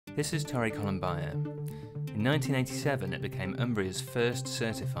This is Torre Colombaia. In 1987 it became Umbria's first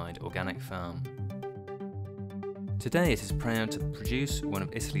certified organic farm. Today it is proud to produce one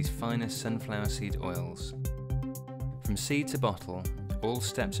of Italy's finest sunflower seed oils. From seed to bottle, all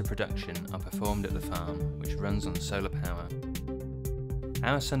steps of production are performed at the farm, which runs on solar power.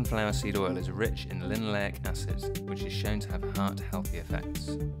 Our sunflower seed oil is rich in linoleic acid, which is shown to have heart-healthy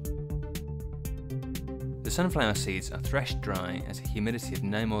effects. The sunflower seeds are threshed dry at a humidity of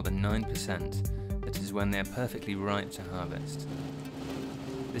no more than 9%, that is when they are perfectly ripe to harvest.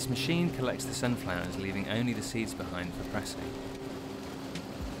 This machine collects the sunflowers, leaving only the seeds behind for pressing.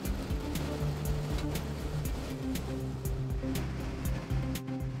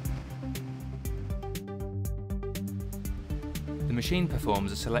 The machine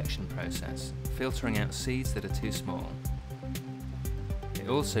performs a selection process, filtering out seeds that are too small. It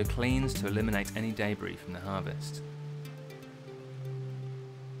also cleans to eliminate any debris from the harvest.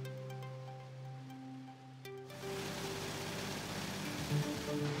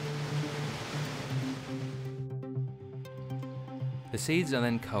 The seeds are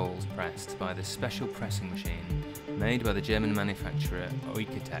then cold pressed by this special pressing machine made by the German manufacturer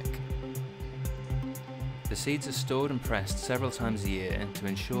OEKOTEC. The seeds are stored and pressed several times a year to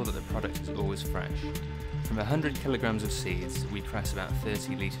ensure that the product is always fresh. From 100 kilograms of seeds, we press about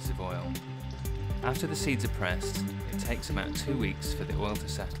 30 litres of oil. After the seeds are pressed, it takes about 2 weeks for the oil to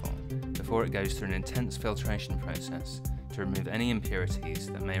settle, before it goes through an intense filtration process to remove any impurities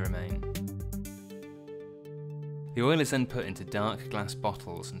that may remain. The oil is then put into dark glass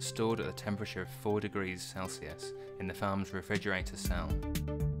bottles and stored at a temperature of 4 degrees Celsius in the farm's refrigerator cell.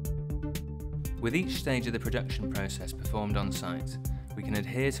 With each stage of the production process performed on site, we can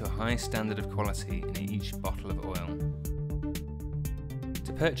adhere to a high standard of quality in each bottle of oil.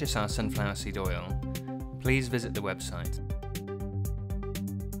 To purchase our sunflower seed oil, please visit the website